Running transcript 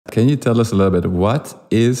Can you tell us a little bit, what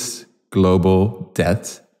is global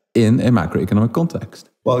debt in a macroeconomic context?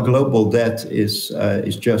 Well, global debt is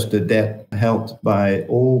just the debt held by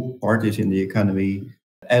all parties in the economy,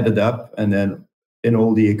 added up, and then in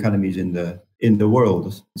all the economies in the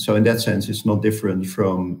world. So in that sense, it's not different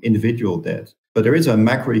from individual debt. But there is a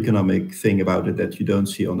macroeconomic thing about it that you don't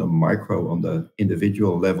see on the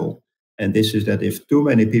individual level. And this is that if too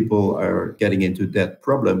many people are getting into debt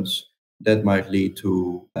problems, that might lead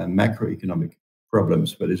to macroeconomic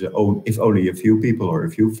problems. But if only a few people or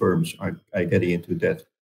a few firms are getting into debt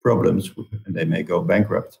problems, and they may go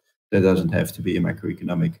bankrupt, that doesn't have to be a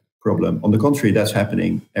macroeconomic problem. On the contrary, that's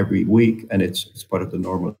happening every week, and it's part of the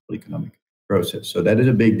normal economic process. So that is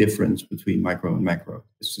a big difference between micro and macro.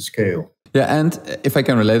 It's the scale. Yeah, and if I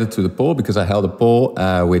can relate it to the poll, because I held a poll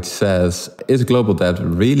which says, is global debt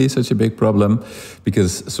really such a big problem?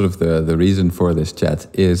 Because sort of the reason for this chat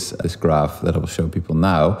is this graph that I will show people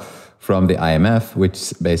now from the IMF,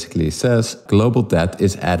 which basically says global debt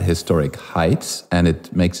is at historic heights, and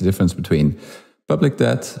it makes a difference between public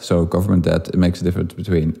debt, so government debt. It makes a difference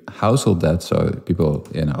between household debt, so people,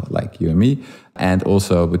 like you and me, and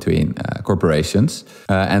also between corporations.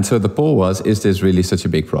 And so the poll was, is this really such a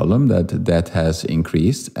big problem that debt has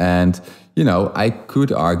increased? And, I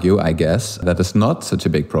could argue, I guess, that it's not such a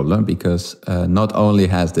big problem, because not only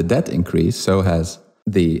has the debt increased, so has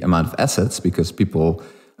the amount of assets, because people,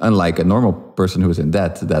 unlike a normal person who is in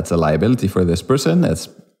debt, that's a liability for this person. That's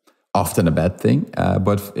often a bad thing.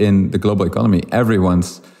 But in the global economy,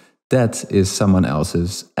 everyone's debt is someone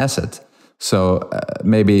else's asset. So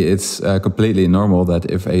maybe it's completely normal that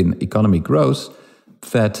if an economy grows,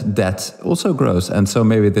 that debt also grows. And so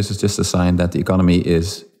maybe this is just a sign that the economy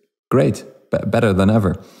is great, better than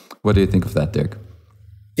ever. What do you think of that, Dirk?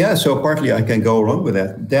 Yeah, so partly I can go along with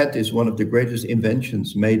that. Debt is one of the greatest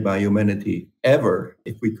inventions made by humanity ever.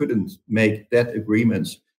 If we couldn't make debt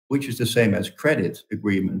agreements, which is the same as credit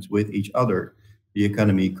agreements with each other, the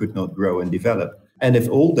economy could not grow and develop. And if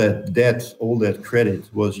all that debt, all that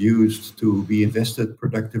credit was used to be invested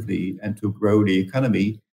productively and to grow the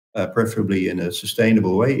economy, preferably in a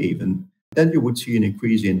sustainable way even, then you would see an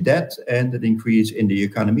increase in debt and an increase in the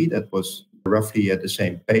economy that was roughly at the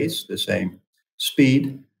same pace, the same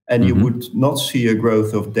speed, and you would not see a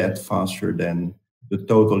growth of debt faster than the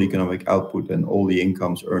total economic output and all the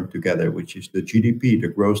incomes earned together, which is the GDP, the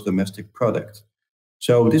gross domestic product.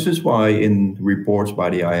 So this is why in reports by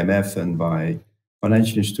the IMF and by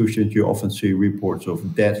financial institutions, you often see reports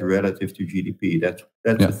of debt relative to GDP. That's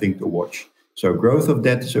the thing to watch. So growth of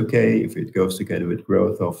debt is okay if it goes together with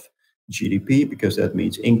growth of GDP, because that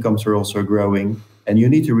means incomes are also growing. And you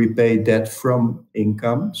need to repay debt from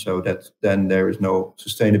income, so that then there is no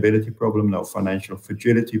sustainability problem, no financial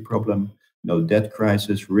fragility problem, no debt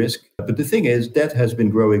crisis risk. But the thing is, debt has been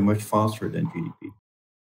growing much faster than GDP.